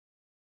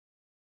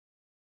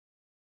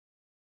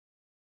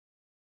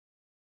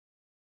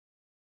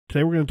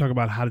Today we're going to talk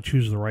about how to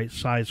choose the right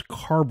size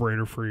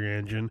carburetor for your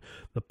engine,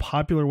 the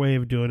popular way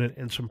of doing it,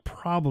 and some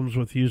problems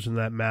with using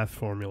that math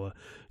formula.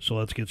 So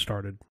let's get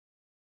started.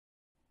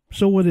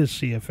 So what is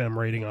CFM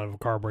rating on a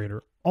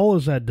carburetor? All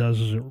that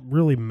does is it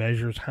really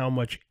measures how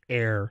much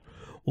air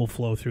will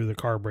flow through the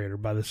carburetor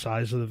by the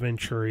size of the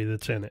venturi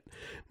that's in it.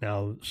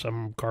 Now,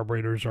 some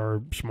carburetors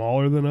are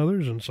smaller than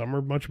others and some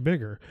are much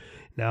bigger.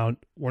 Now,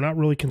 we're not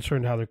really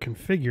concerned how they're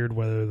configured,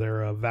 whether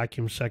they're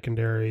vacuum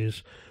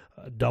secondaries,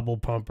 double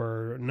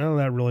pumper. None of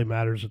that really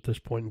matters at this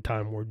point in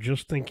time. We're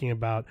just thinking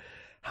about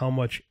how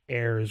much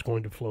air is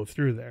going to flow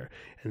through there.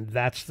 And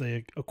that's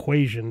the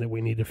equation that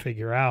we need to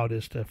figure out,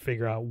 is to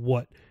figure out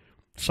what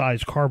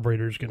size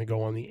carburetor is going to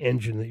go on the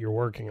engine that you're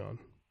working on.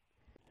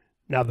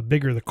 Now, the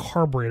bigger the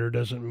carburetor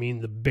doesn't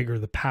mean the bigger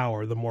the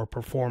power, the more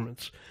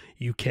performance.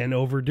 You can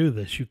overdo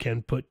this. You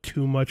can put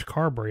too much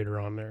carburetor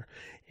on there,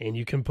 and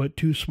you can put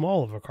too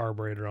small of a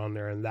carburetor on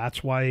there. And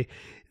that's why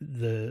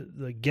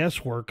the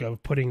guesswork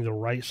of putting the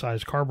right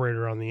size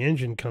carburetor on the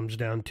engine comes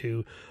down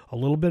to a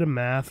little bit of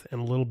math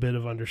and a little bit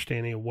of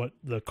understanding of what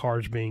the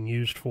car's being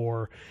used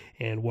for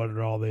and what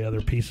are all the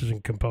other pieces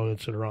and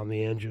components that are on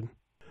the engine.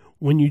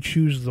 When you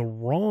choose the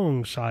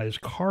wrong size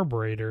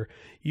carburetor,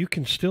 you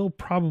can still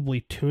probably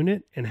tune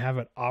it and have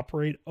it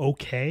operate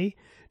okay,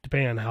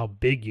 depending on how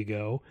big you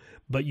go,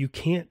 but you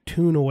can't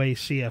tune away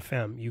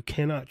CFM. You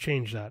cannot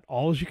change that.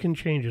 All you can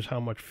change is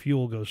how much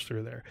fuel goes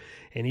through there,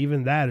 and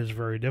even that is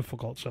very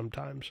difficult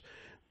sometimes.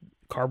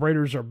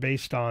 Carburetors are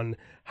based on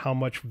how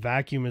much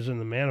vacuum is in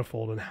the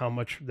manifold and how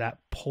much that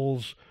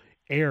pulls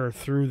air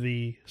through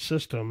the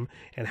system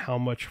and how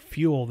much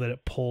fuel that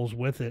it pulls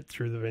with it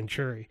through the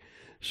venturi.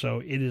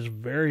 So it is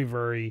very,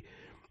 very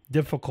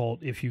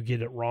difficult if you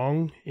get it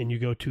wrong and you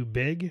go too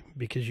big,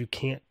 because you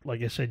can't,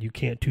 like I said, you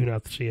can't tune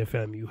out the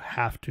CFM. You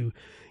have to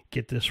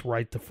get this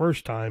right the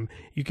first time.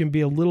 You can be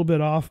a little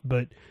bit off,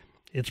 but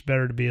it's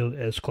better to be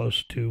as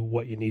close to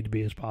what you need to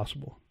be as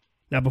possible.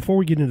 Now, before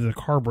we get into the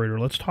carburetor,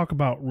 let's talk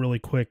about really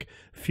quick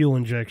fuel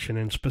injection,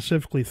 and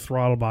specifically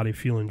throttle body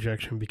fuel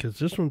injection, because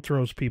this one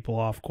throws people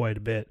off quite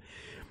a bit.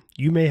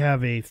 You may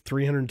have a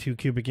 302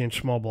 cubic inch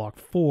small block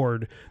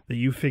Ford that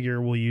you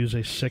figure will use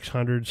a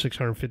 600,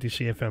 650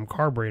 CFM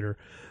carburetor,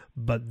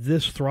 but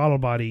this throttle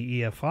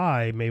body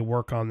EFI may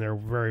work on there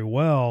very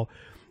well,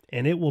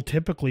 and it will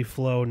typically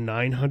flow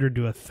 900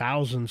 to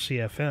 1,000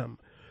 CFM.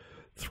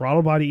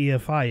 Throttle body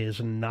EFI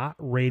is not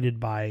rated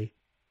by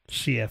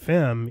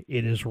CFM,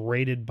 it is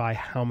rated by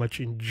how much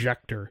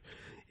injector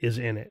is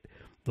in it.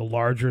 The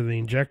larger the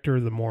injector,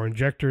 the more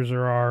injectors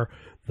there are.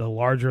 The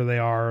larger they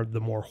are, the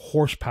more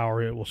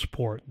horsepower it will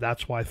support.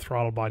 That's why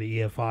throttle body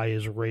EFI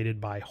is rated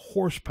by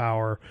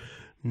horsepower,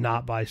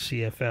 not by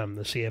CFM.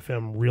 The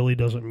CFM really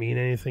doesn't mean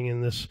anything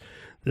in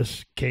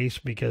this case,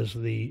 because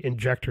the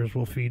injectors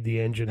will feed the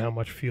engine how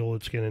much fuel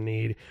it's going to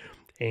need,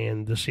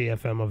 and the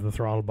CFM of the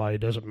throttle body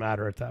doesn't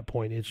matter at that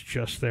point. It's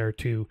just there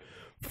to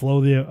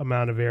flow the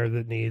amount of air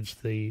that needs.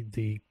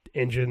 The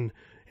engine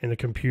and the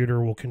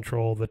computer will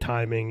control the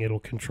timing. It'll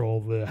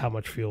control how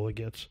much fuel it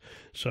gets.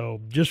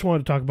 So just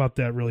wanted to talk about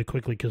that really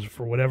quickly, because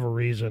for whatever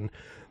reason,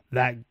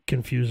 that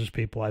confuses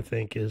people, I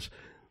think, is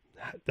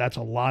that's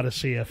a lot of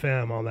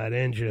CFM on that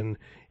engine,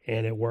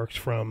 and it works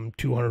from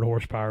 200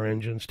 horsepower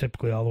engines,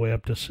 typically all the way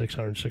up to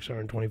 600,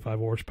 625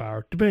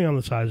 horsepower, depending on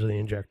the size of the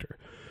injector.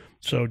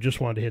 So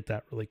just wanted to hit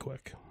that really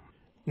quick.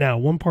 Now,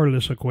 one part of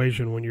this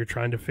equation when you're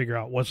trying to figure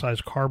out what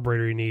size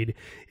carburetor you need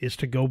is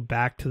to go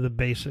back to the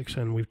basics.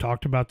 And we've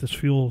talked about this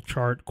fuel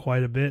chart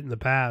quite a bit in the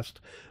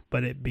past,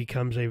 but it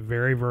becomes a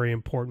very, very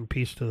important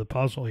piece to the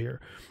puzzle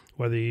here.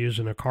 Whether you're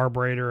using a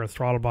carburetor, a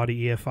throttle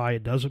body EFI,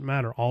 it doesn't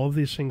matter. All of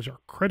these things are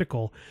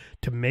critical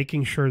to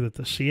making sure that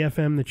the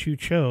CFM that you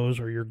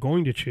chose or you're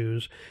going to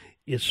choose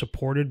is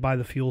supported by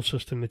the fuel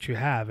system that you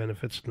have. And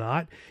if it's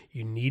not,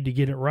 you need to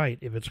get it right.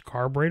 If it's a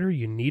carburetor,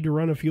 you need to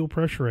run a fuel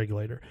pressure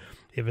regulator.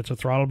 If it's a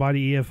throttle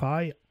body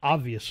EFI,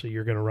 obviously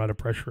you're going to run a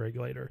pressure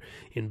regulator.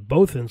 In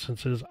both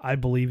instances, I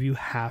believe you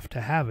have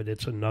to have it.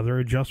 It's another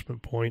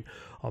adjustment point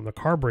on the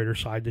carburetor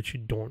side that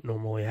you don't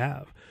normally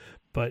have.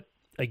 But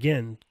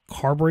again,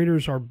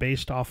 carburetors are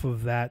based off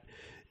of that,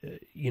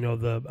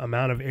 the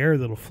amount of air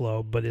that'll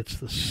flow, but it's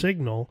the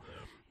signal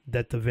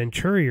that the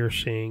venturi are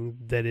seeing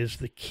that is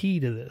the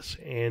key to this.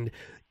 And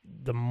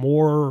the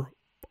more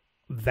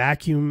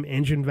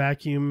engine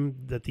vacuum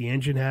that the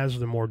engine has,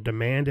 the more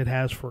demand it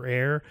has for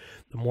air,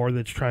 the more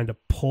that's trying to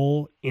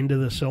pull into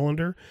the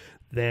cylinder,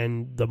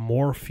 then the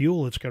more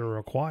fuel it's going to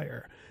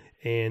require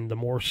and the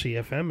more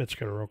CFM it's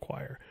going to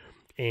require.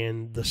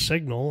 And the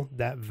signal,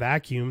 that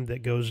vacuum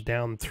that goes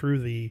down through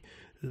the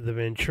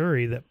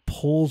venturi that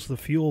pulls the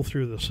fuel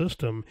through the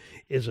system,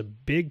 is a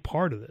big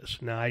part of this.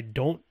 Now, I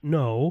don't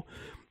know,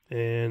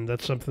 and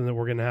that's something that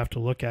we're going to have to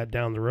look at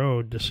down the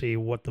road to see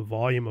what the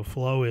volume of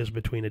flow is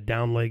between a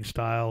down leg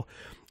style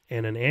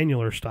and an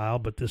annular style,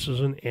 but this is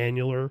an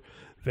annular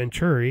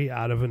venturi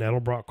out of an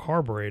edelbrock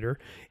carburetor,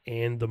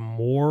 and the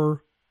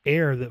more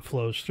air that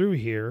flows through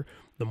here,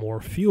 the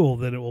more fuel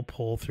that it will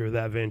pull through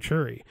that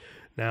venturi.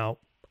 Now,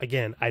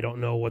 again, I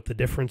don't know what the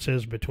difference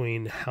is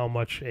between how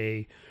much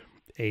a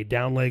a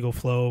down leg will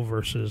flow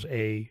versus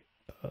a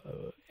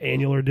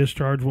annular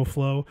discharge will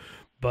flow,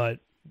 but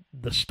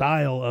the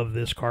style of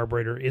this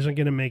carburetor isn't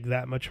going to make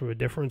that much of a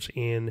difference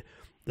in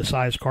the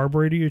size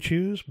carburetor you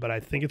choose, but I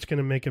think it's going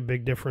to make a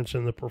big difference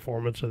in the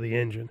performance of the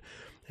engine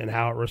and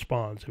how it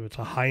responds. If it's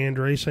a high-end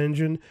race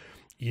engine,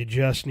 you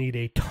just need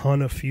a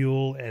ton of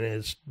fuel and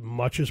as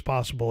much as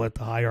possible at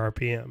the high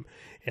RPM.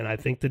 And I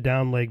think the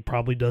down leg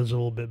probably does a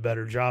little bit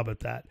better job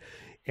at that.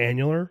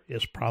 Annular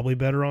is probably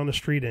better on a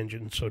street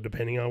engine. So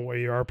depending on where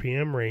your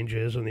RPM range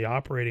is and the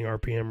operating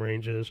RPM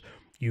range is,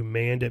 you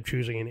may end up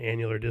choosing an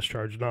annular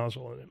discharge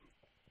nozzle in it.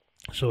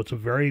 So it's a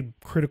very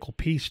critical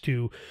piece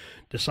to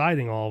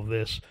deciding all of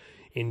this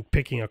in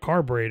picking a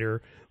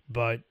carburetor.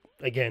 But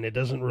again, it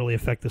doesn't really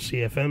affect the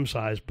CFM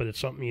size, but it's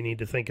something you need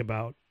to think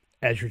about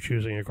as you're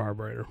choosing a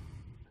carburetor.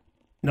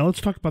 Now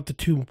let's talk about the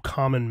two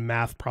common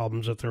math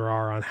problems that there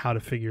are on how to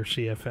figure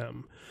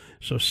CFM.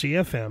 So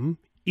CFM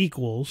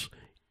equals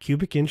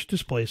cubic inch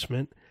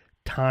displacement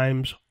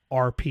times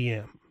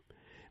RPM.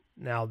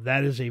 Now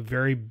that is a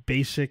very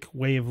basic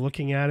way of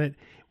looking at it.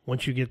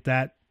 Once you get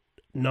that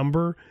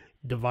number,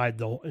 divide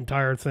the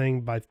entire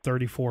thing by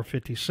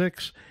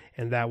 3456,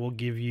 and that will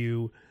give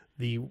you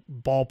the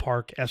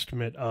ballpark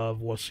estimate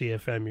of what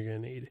CFM you're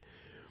going to need.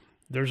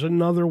 There's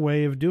another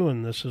way of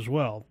doing this as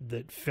well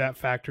that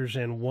factors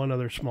in one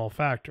other small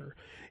factor,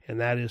 and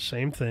that is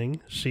same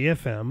thing,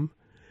 CFM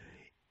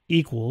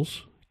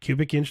equals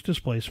cubic inch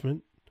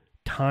displacement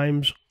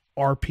times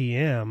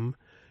RPM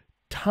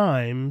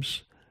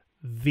times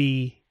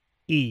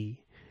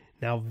VE.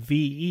 Now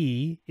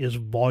VE is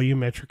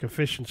volumetric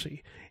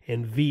efficiency,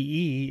 and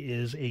VE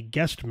is a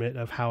guesstimate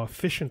of how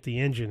efficient the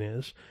engine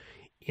is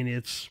in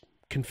its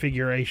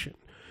configuration.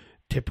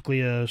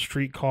 Typically a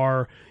street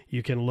car,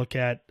 you can look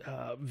at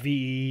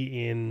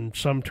VE in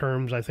some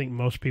terms. I think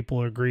most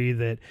people agree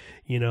that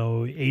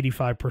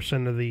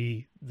 85% of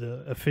the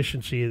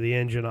efficiency of the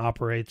engine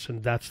operates,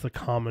 and that's the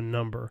common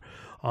number.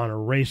 On a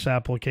race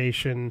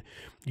application,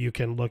 you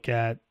can look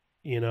at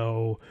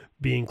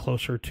being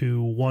closer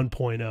to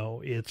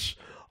 1.0. It's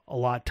a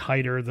lot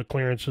tighter. The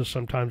clearances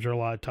sometimes are a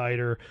lot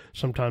tighter.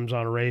 Sometimes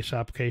on a race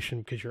application,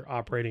 because you're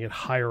operating at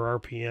higher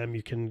RPM,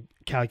 you can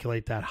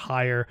calculate that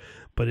higher,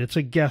 but it's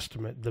a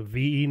guesstimate. The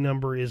VE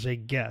number is a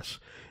guess,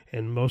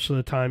 and most of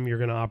the time you're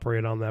going to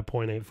operate on that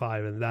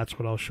 0.85, and that's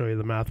what I'll show you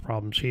the math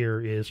problems here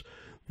is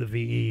the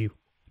VE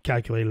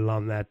calculated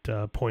on that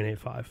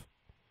 0.85.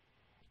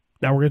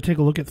 Now we're going to take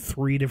a look at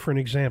three different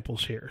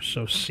examples here.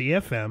 So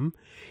CFM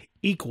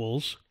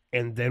equals,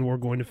 and then we're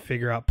going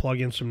to plug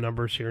in some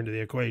numbers here into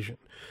the equation.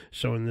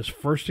 So in this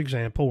first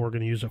example, we're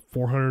going to use a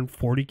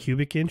 440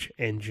 cubic inch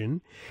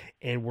engine,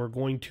 and we're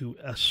going to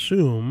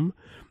assume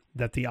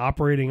that the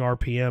operating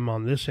RPM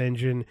on this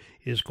engine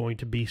is going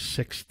to be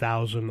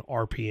 6,000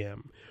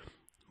 RPM.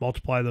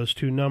 Multiply those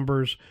two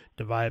numbers,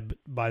 divide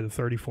by the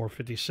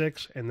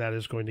 3456, and that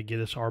is going to get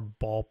us our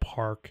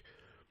ballpark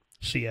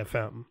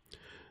CFM.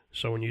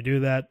 So when you do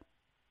that,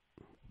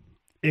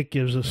 it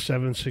gives us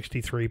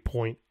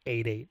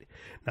 763.88.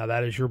 Now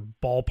that is your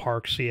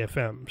ballpark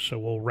CFM. So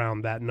we'll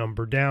round that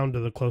number down to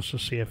the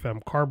closest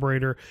CFM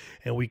carburetor,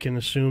 and we can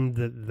assume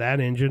that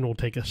that engine will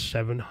take a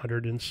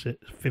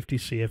 750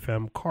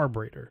 CFM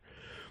carburetor.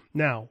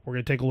 Now we're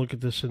going to take a look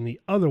at this in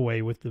the other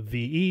way with the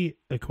VE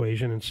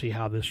equation and see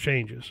how this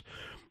changes.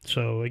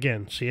 So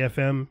again,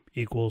 CFM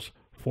equals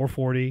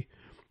 440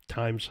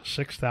 times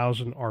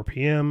 6,000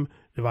 RPM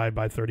divided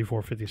by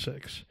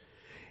 3456.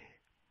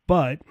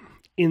 But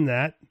in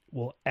that,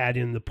 we'll add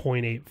in the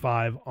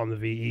 0.85 on the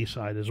VE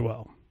side as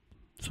well.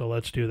 So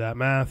let's do that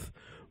math.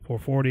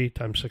 440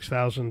 times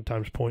 6,000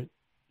 times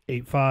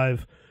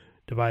 0.85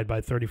 divided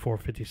by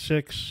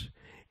 3456.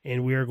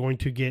 And we are going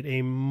to get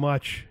a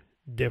much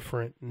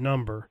different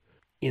number.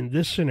 In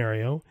this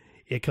scenario,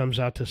 it comes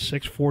out to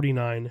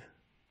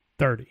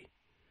 649.30.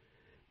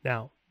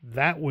 Now,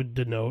 that would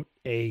denote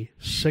a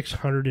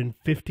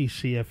 650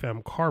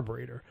 CFM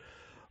carburetor.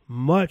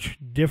 Much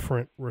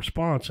different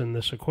response in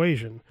this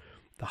equation.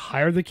 The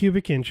higher the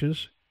cubic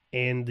inches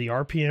and the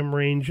RPM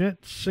range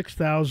at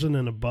 6,000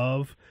 and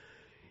above,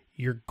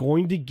 you're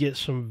going to get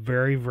some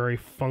very, very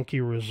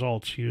funky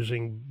results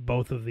using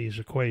both of these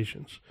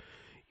equations.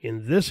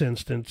 In this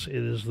instance, it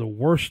is the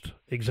worst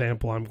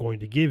example I'm going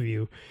to give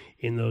you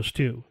in those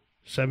two.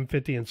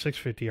 750 and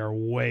 650 are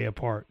way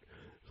apart.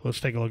 So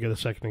let's take a look at the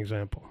second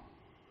example.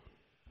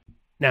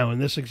 Now in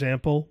this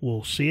example,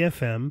 we'll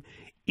CFM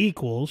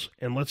equals,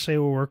 and let's say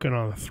we're working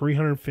on a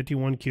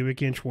 351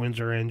 cubic inch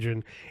Windsor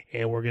engine,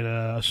 and we're going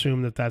to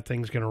assume that that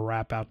thing's going to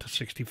wrap out to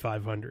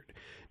 6,500.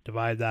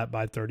 Divide that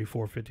by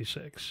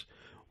 3456.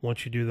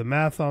 Once you do the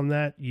math on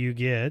that, you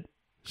get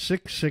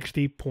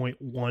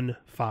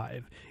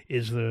 660.15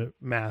 is the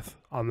math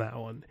on that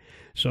one.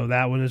 So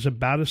that one is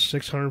about a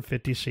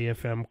 650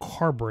 CFM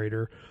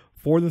carburetor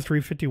for the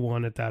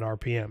 351 at that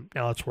RPM.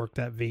 Now let's work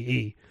that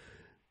VE.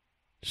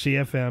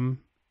 CFM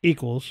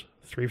equals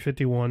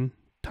 351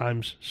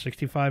 times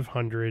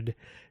 6,500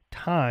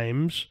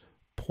 times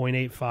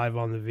 0.85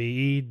 on the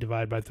VE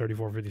divided by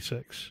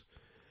 3456.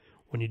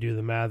 When you do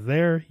the math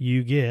there,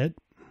 you get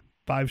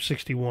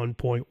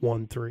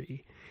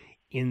 561.13.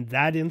 In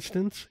that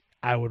instance,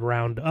 I would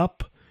round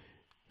up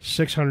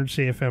 600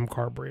 CFM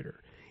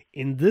carburetor.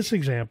 In this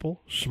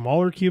example,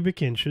 smaller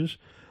cubic inches,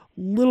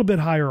 a little bit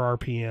higher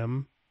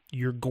RPM,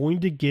 you're going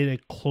to get a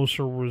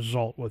closer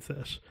result with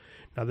this.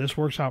 Now, this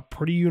works out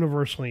pretty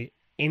universally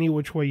any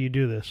which way you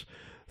do this.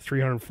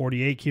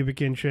 348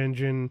 cubic inch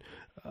engine,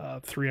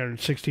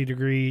 360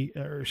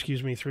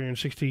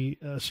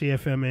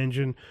 CFM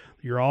engine.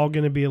 You're all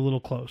going to be a little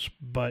close,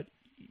 but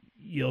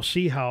you'll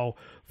see how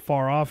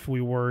far off we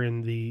were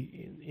in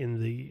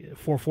the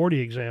 440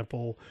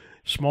 example.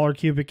 Smaller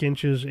cubic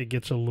inches, it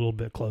gets a little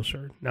bit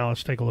closer. Now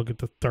let's take a look at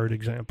the third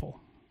example.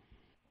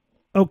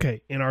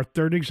 Okay, in our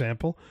third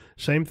example,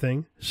 same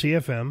thing,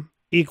 CFM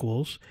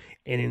equals,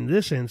 and in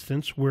this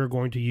instance, we're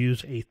going to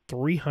use a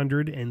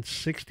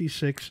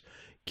 366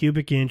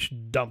 cubic inch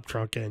dump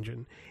truck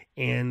engine.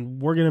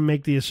 And we're going to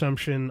make the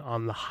assumption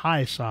on the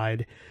high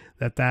side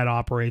that that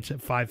operates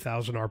at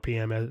 5,000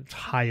 RPM at its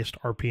highest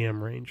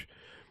RPM range.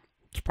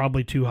 It's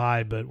probably too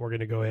high, but we're going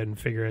to go ahead and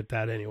figure it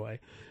that anyway.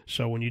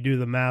 So when you do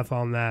the math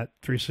on that,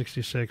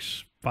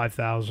 366,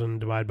 5,000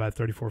 divided by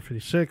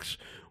 3456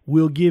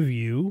 will give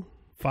you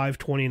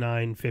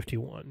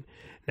 529.51.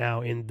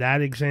 Now, in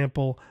that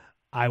example,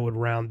 I would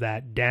round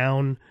that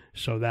down,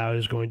 so that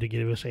is going to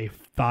give us a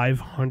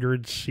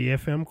 500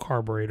 CFM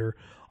carburetor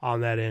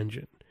on that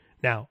engine.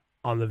 Now,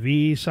 on the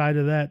VE side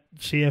of that,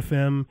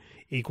 CFM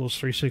equals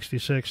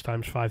 366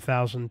 times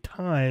 5,000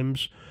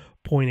 times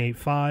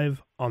 0.85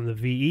 on the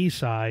VE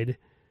side,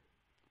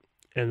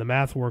 and the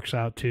math works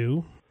out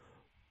to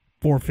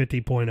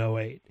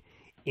 450.08.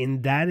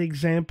 In that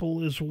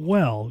example as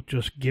well,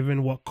 just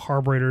given what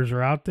carburetors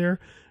are out there,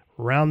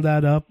 round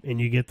that up and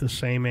you get the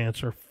same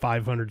answer,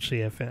 500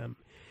 CFM.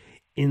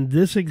 In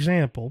this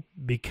example,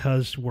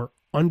 because we're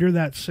under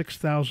that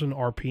 6,000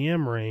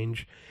 RPM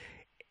range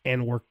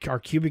and our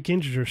cubic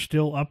inches are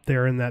still up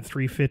there in that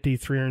 350,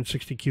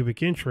 360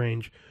 cubic inch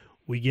range,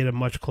 we get a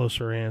much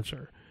closer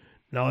answer.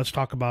 Now let's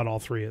talk about all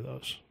three of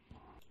those.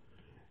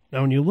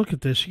 Now when you look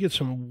at this, you get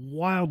some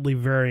wildly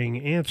varying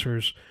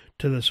answers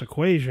to this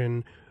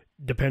equation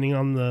depending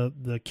on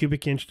the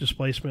cubic inch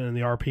displacement and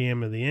the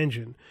RPM of the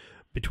engine,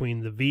 between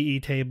the VE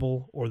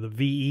table or the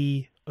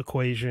VE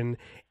equation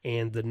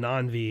and the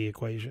non-VE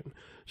equation.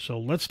 So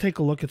let's take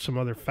a look at some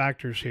other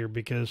factors here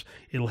because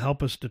it'll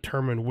help us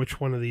determine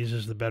which one of these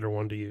is the better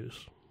one to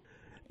use.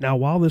 Now,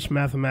 while this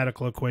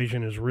mathematical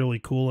equation is really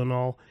cool and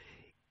all,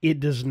 it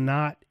does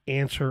not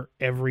answer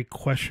every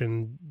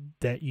question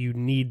that you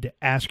need to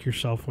ask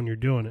yourself when you're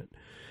doing it.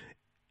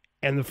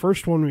 And the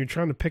first one when you're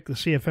trying to pick the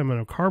CFM in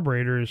a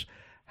carburetor is,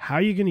 how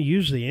are you going to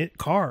use the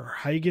car?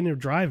 How are you going to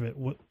drive it?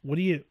 What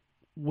are you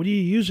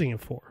using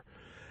it for?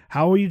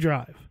 How will you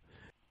drive?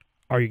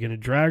 Are you going to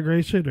drag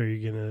race it? Are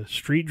you going to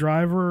street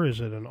driver? Is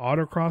it an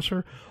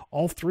autocrosser?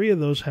 All three of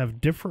those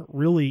have different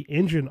really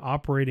engine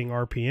operating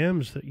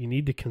RPMs that you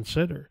need to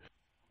consider.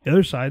 The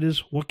other side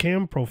is, what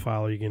cam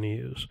profile are you going to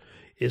use?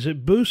 Is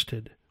it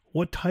boosted?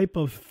 What type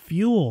of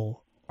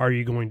fuel are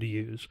you going to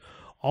use?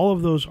 All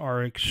of those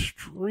are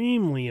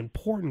extremely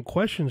important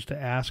questions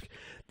to ask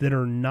that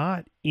are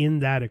not in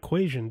that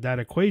equation. That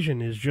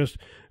equation is just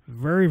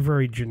very,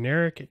 very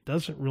generic. It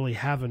doesn't really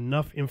have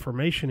enough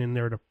information in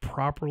there to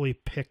properly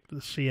pick the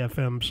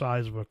CFM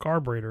size of a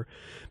carburetor,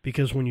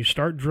 because when you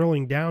start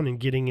drilling down and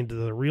getting into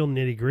the real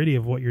nitty-gritty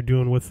of what you're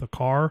doing with the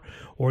car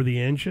or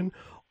the engine,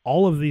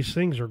 all of these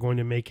things are going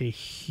to make a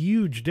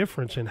huge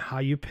difference in how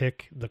you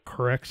pick the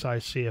correct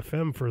size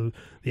CFM for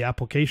the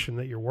application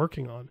that you're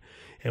working on.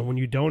 And when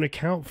you don't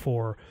account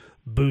for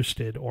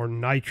boosted or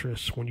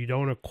nitrous, when you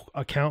don't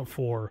account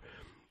for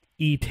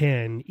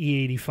E10,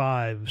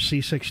 E85,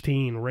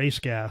 C16, race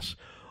gas,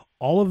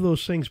 all of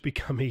those things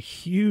become a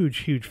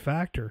huge, huge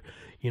factor.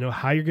 You know,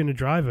 how you're going to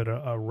drive it.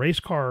 A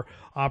race car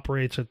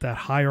operates at that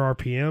higher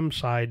RPM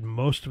side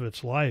most of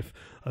its life.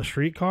 A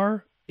street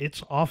car,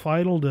 it's off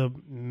idle to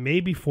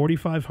maybe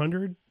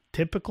 4,500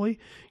 typically.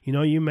 You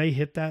know, you may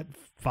hit that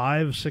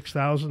 5,000,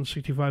 6,000,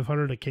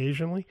 6,500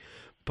 occasionally,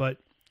 but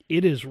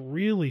it is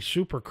really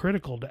super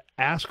critical to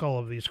ask all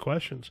of these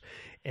questions.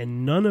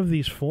 And none of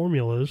these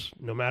formulas,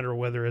 no matter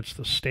whether it's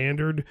the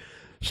standard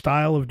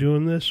style of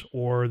doing this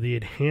or the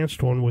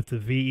enhanced one with the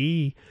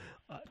VE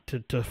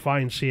to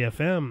find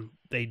CFM,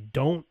 they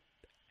don't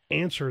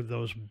answer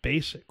those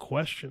basic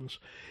questions.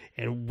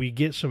 And we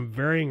get some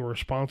varying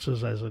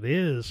responses as it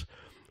is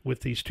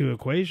with these two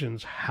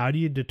equations. How do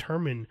you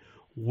determine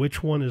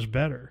which one is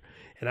better?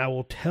 And I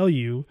will tell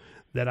you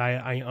that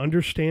I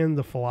understand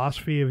the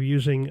philosophy of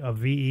using a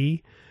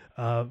VE,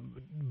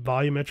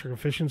 volumetric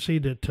efficiency,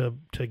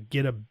 to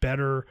get a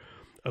better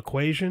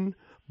equation.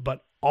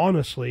 But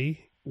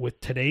honestly, with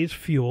today's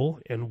fuel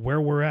and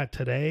where we're at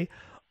today,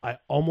 I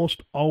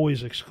almost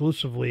always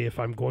exclusively, if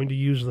I'm going to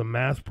use the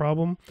math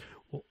problem,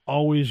 will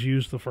always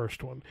use the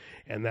first one.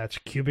 And that's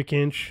cubic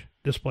inch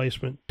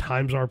displacement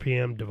times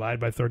RPM divided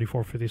by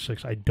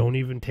 3456. I don't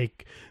even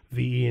take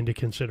VE into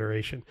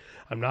consideration.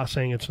 I'm not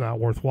saying it's not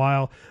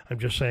worthwhile. I'm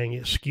just saying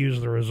it skews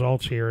the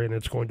results here and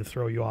it's going to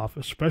throw you off,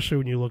 especially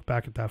when you look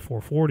back at that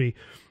 440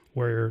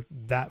 where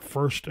that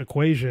first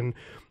equation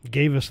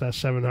gave us that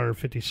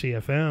 750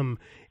 CFM,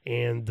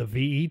 and the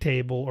VE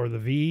table or the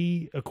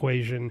VE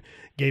equation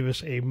gave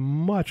us a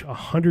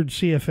 100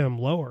 CFM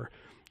lower.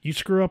 You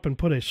screw up and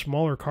put a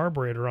smaller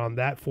carburetor on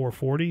that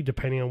 440,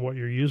 depending on what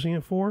you're using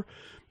it for,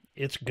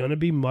 it's going to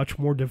be much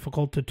more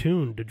difficult to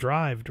tune, to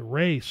drive, to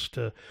race,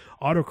 to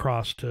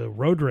autocross, to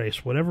road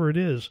race, whatever it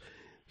is.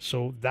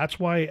 So that's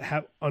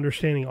why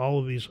understanding all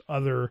of these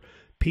other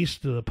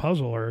pieces of the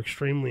puzzle are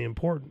extremely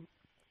important.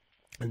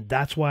 And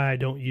that's why I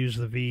don't use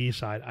the VE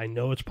side. I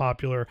know it's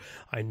popular.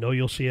 I know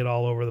you'll see it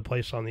all over the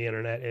place on the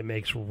internet. It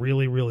makes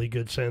really, really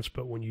good sense.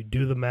 But when you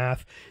do the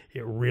math,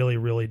 it really,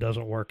 really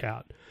doesn't work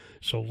out.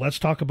 So let's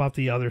talk about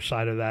the other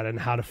side of that and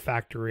how to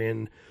factor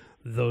in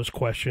those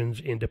questions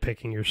into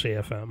picking your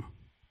CFM.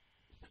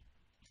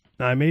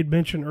 Now, I made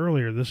mention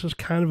earlier, this is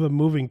kind of a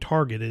moving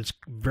target. It's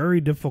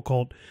very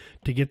difficult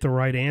to get the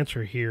right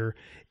answer here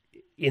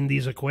in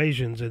these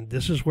equations, and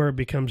this is where it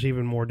becomes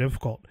even more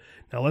difficult.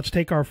 Now, let's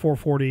take our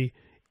 440,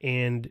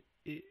 and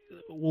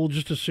we'll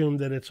just assume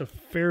that it's a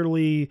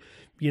fairly,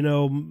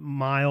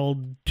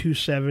 mild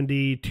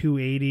 270,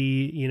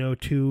 280,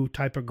 2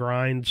 type of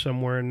grind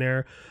somewhere in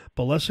there.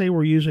 But let's say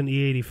we're using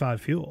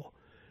E85 fuel.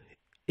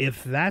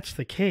 If that's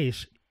the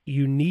case,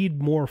 you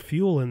need more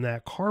fuel in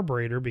that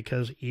carburetor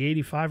because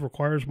E85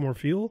 requires more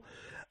fuel.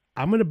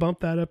 I'm going to bump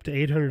that up to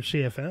 800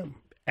 CFM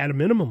at a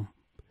minimum.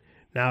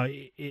 Now,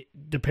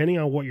 depending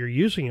on what you're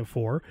using it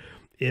for,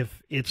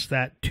 if it's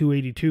that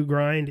 282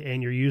 grind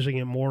and you're using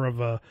it more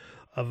of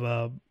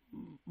a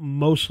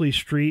mostly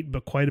street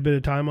but quite a bit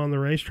of time on the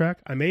racetrack,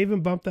 I may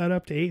even bump that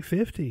up to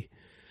 850.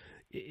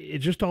 It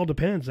just all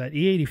depends. That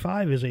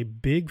E85 is a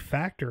big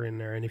factor in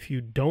there, and if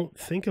you don't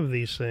think of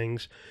these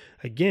things,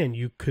 again,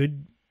 you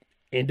could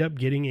end up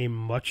getting a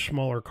much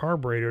smaller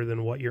carburetor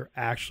than what you're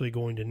actually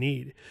going to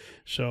need.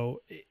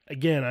 So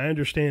again, I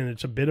understand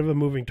it's a bit of a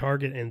moving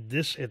target, and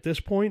at this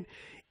point,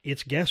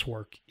 it's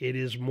guesswork. It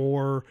is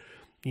more,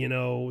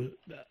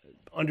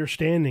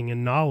 understanding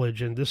and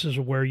knowledge, and this is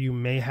where you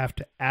may have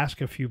to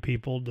ask a few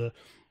people to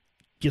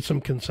get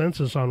some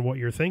consensus on what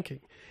you're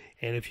thinking.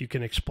 And if you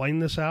can explain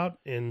this out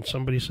and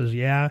somebody says,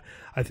 yeah,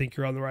 I think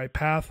you're on the right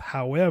path,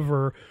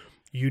 however,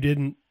 you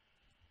didn't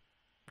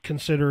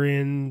consider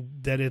in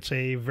that it's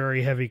a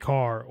very heavy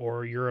car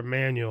or you're a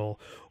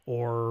manual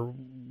or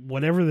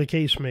whatever the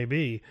case may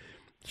be.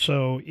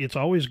 So it's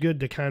always good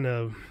to kind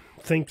of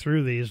think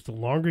through these. The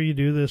longer you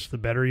do this, the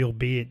better you'll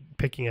be at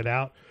picking it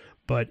out.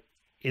 But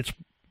it's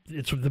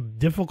the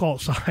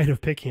difficult side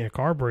of picking a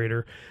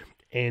carburetor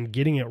and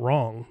getting it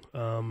wrong.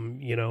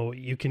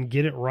 You can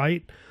get it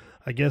right,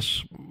 I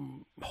guess,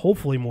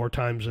 hopefully more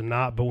times than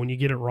not. But when you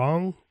get it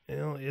wrong,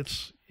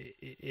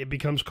 it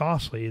becomes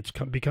costly.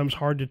 It becomes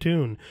hard to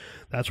tune.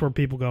 That's where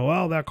people go,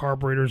 oh, that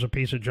carburetor is a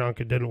piece of junk.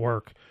 It didn't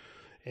work.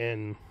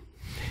 And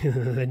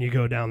then you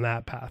go down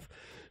that path.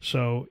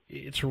 So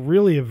it's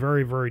really a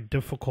very, very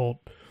difficult,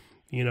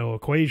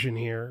 equation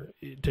here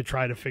to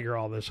try to figure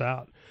all this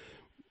out.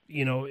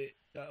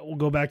 We'll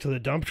go back to the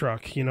dump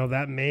truck.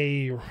 That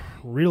may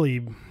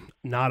really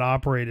not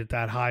operate at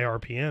that high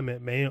RPM.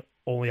 It may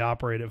only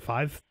operate at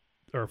 5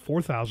 or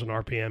 4,000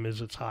 RPM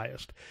is its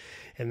highest.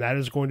 And that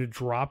is going to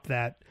drop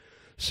that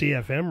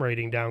CFM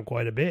rating down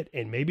quite a bit.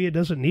 And maybe it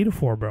doesn't need a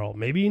 4-barrel.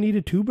 Maybe you need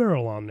a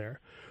 2-barrel on there.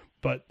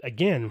 But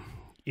again,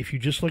 if you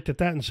just looked at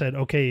that and said,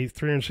 okay,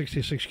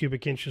 366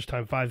 cubic inches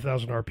times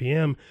 5,000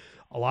 RPM,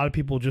 a lot of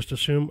people just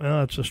assume,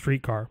 oh, it's a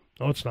street car.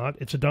 No, it's not.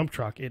 It's a dump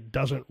truck. It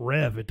doesn't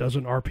rev. It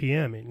doesn't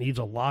RPM. It needs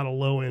a lot of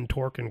low-end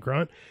torque and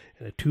grunt,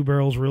 and a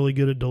 2-barrel is really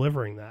good at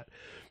delivering that.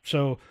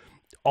 So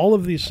all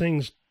of these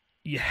things,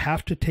 you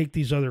have to take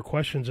these other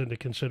questions into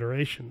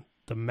consideration.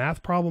 The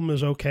math problem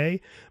is okay,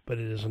 but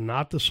it is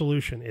not the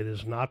solution. It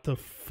is not the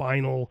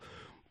final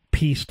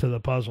piece to the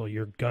puzzle.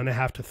 You're going to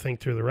have to think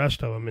through the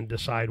rest of them and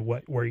decide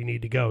where you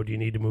need to go. Do you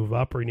need to move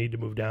up or you need to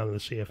move down to the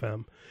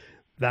CFM?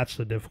 That's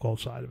the difficult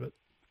side of it.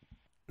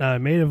 Now, I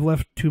may have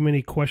left too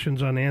many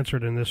questions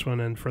unanswered in this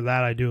one, and for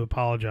that I do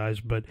apologize,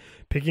 but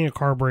picking a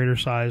carburetor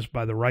size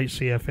by the right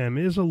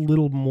CFM is a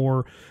little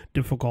more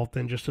difficult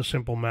than just a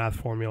simple math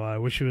formula. I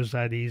wish it was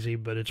that easy,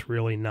 but it's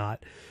really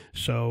not.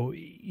 So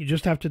you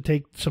just have to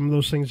take some of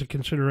those things into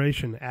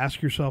consideration.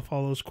 Ask yourself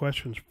all those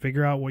questions.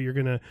 Figure out what you're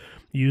going to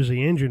use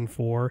the engine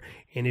for,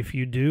 and if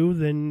you do,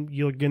 then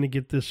you're going to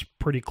get this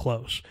pretty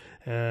close.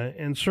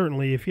 And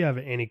certainly, if you have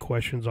any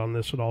questions on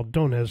this at all,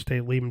 don't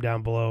hesitate. Leave them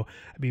down below.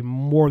 I'd be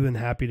more than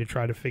happy to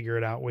try to figure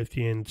it out with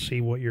you and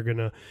see what you're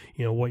gonna,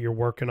 what you're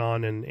working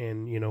on,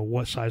 and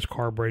what size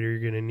carburetor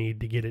you're gonna need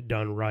to get it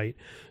done right.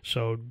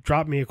 So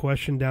drop me a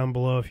question down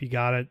below if you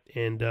got it,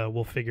 and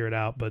we'll figure it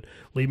out. But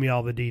leave me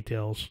all the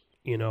details.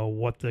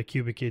 What the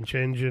cubic inch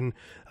engine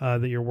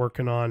that you're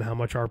working on, how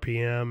much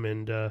RPM,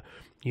 and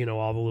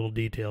all the little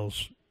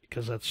details,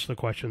 because that's the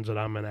questions that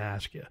I'm going to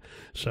ask you.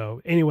 So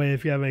anyway,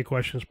 if you have any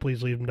questions,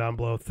 please leave them down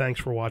below.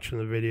 Thanks for watching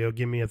the video.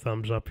 Give me a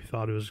thumbs up if you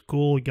thought it was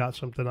cool, you got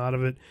something out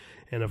of it.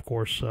 And of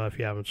course, if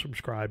you haven't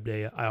subscribed,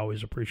 I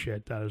always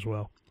appreciate that as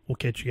well. We'll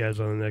catch you guys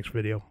on the next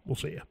video. We'll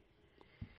see you.